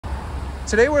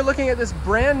Today we're looking at this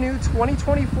brand new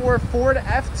 2024 Ford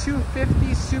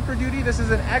F-250 Super Duty. This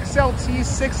is an XLT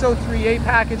 603A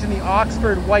package in the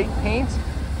Oxford white paint.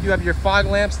 You have your fog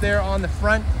lamps there on the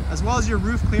front, as well as your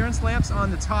roof clearance lamps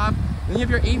on the top. Then you have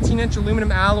your 18-inch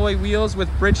aluminum alloy wheels with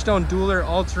Bridgestone dual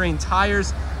all-terrain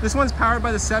tires. This one's powered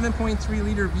by the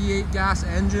 7.3-liter V8 gas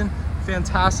engine.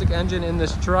 Fantastic engine in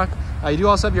this truck. You do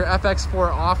also have your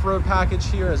FX4 off-road package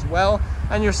here as well,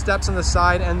 and your steps on the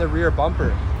side and the rear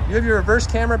bumper. You have your reverse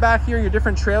camera back here, your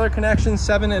different trailer connections,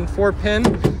 7 and 4 pin.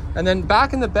 And then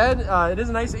back in the bed, it is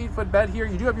a nice 8-foot bed here.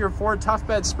 You do have your Ford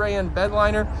ToughBed spray-in bed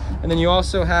liner. And then you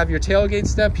also have your tailgate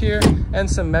step here and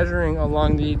some measuring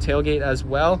along the tailgate as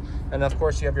well. And of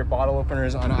course, you have your bottle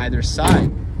openers on either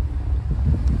side.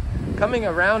 Coming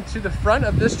around to the front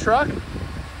of this truck,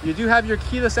 you do have your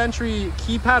keyless entry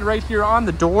keypad right here on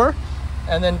the door.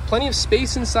 And then plenty of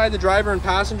space inside the driver and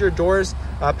passenger doors.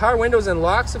 Power windows and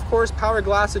locks, of course, power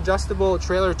glass adjustable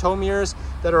trailer tow mirrors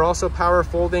that are also power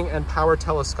folding and power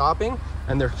telescoping.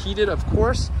 And they're heated, of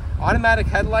course. Automatic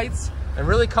headlights and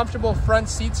really comfortable front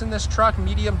seats in this truck.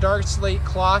 Medium dark slate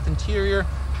cloth interior,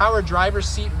 power driver's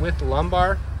seat with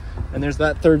lumbar. And there's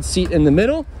that third seat in the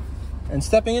middle. And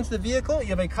stepping into the vehicle, you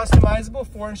have a customizable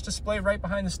 4-inch display right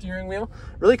behind the steering wheel.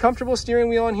 Really comfortable steering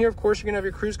wheel on here. Of course, you're gonna have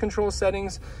your cruise control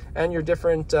settings and your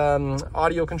different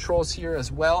audio controls here as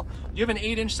well. You have an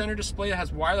 8-inch center display that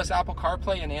has wireless Apple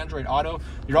CarPlay and Android Auto.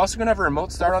 You're also gonna have a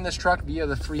remote start on this truck via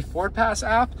the free Ford Pass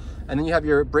app. And then you have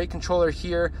your brake controller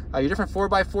here, your different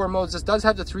 4x4 modes. This does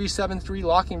have the 373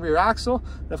 locking rear axle.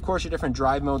 And of course, your different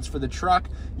drive modes for the truck.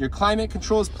 Your climate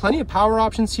controls, plenty of power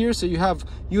options here. So you have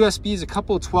USBs, a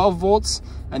couple of 12 volts,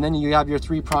 and then you have your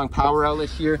 3-prong power outlet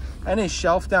here and a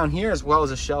shelf down here, as well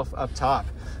as a shelf up top.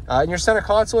 In your center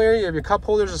console area, you have your cup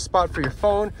holders, a spot for your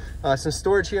phone, some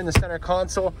storage here in the center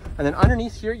console. And then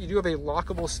underneath here, you do have a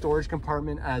lockable storage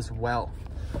compartment as well.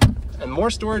 And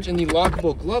more storage in the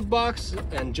lockable glove box,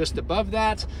 and just above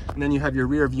that, and then you have your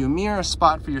rear view mirror, a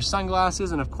spot for your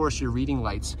sunglasses, and of course your reading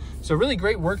lights. So really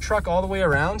great work truck all the way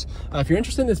around. If you're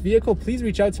interested in this vehicle, please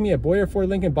reach out to me at Boyer Ford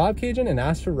Lincoln Bobcaygeon and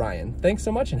ask for Ryan. Thanks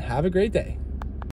so much and have a great day.